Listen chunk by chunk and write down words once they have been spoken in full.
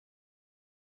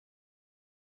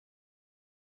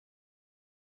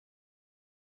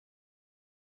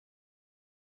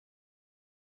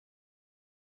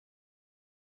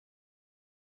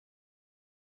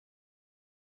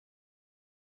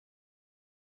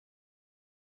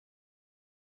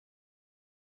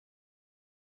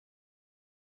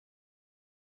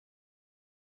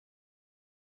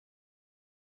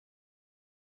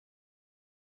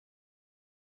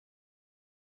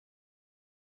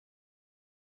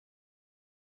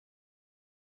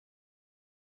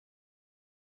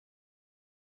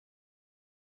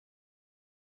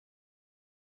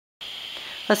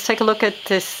Let's take a look at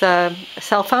this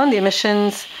cell phone, the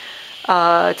emissions.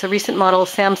 It's a recent model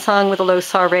Samsung with a low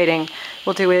SAR rating.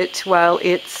 We'll do it while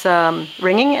it's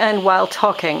ringing and while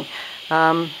talking.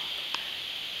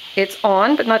 It's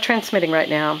on, but not transmitting right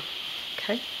now.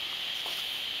 Okay.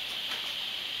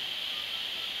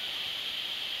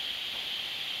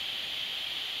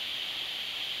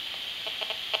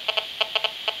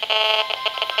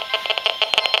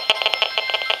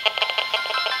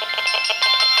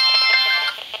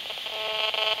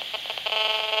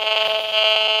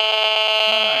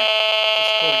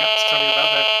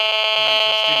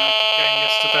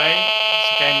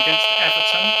 Against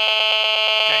Everton.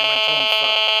 The game went on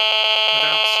for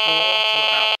without score till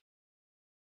about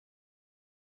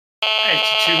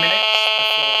 82 minutes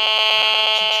before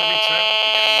Chicharito,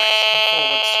 the Mexican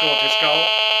forward, scored his goal.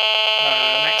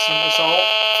 An excellent result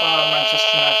for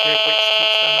Manchester United, which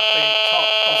keeps them at the top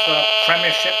of the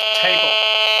Premiership table.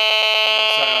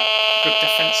 It was good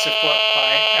defensive work by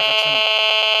Everton,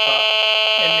 but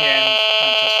in the end,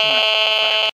 Manchester United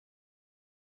prevailed.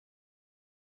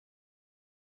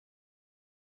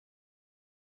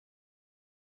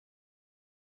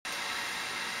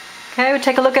 Okay, we'll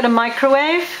take a look at a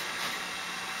microwave.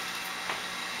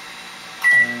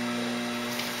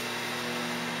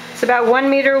 It's about 1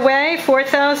 meter away,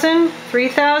 4,000,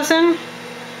 3,000,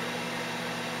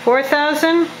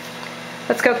 4,000.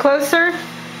 Let's go closer.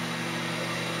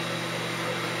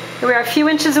 Here we are a few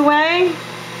inches away.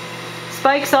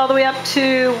 Spikes all the way up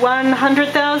to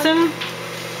 100,000,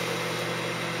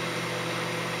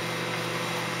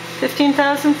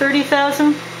 15,000,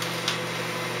 30,000.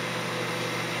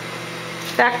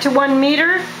 Back to 1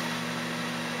 meter.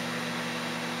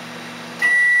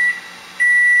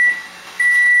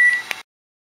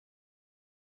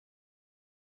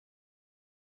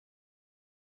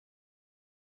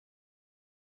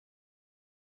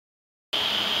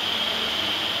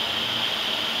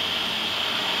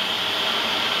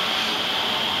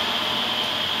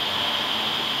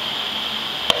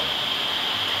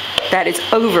 That is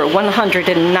over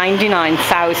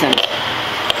 199,000.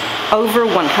 Over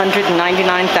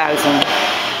 199,000.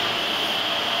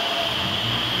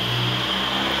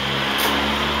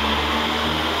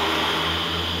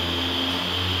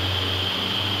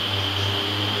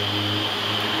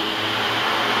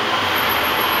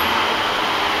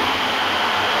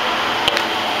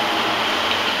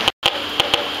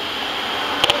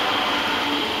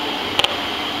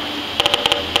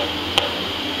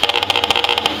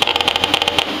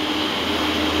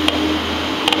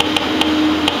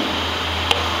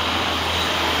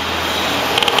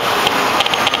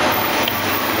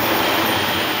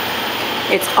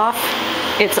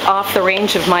 It's off the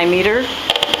range of my meter,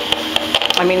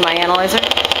 my analyzer.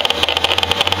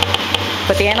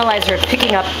 But the analyzer is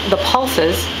picking up the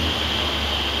pulses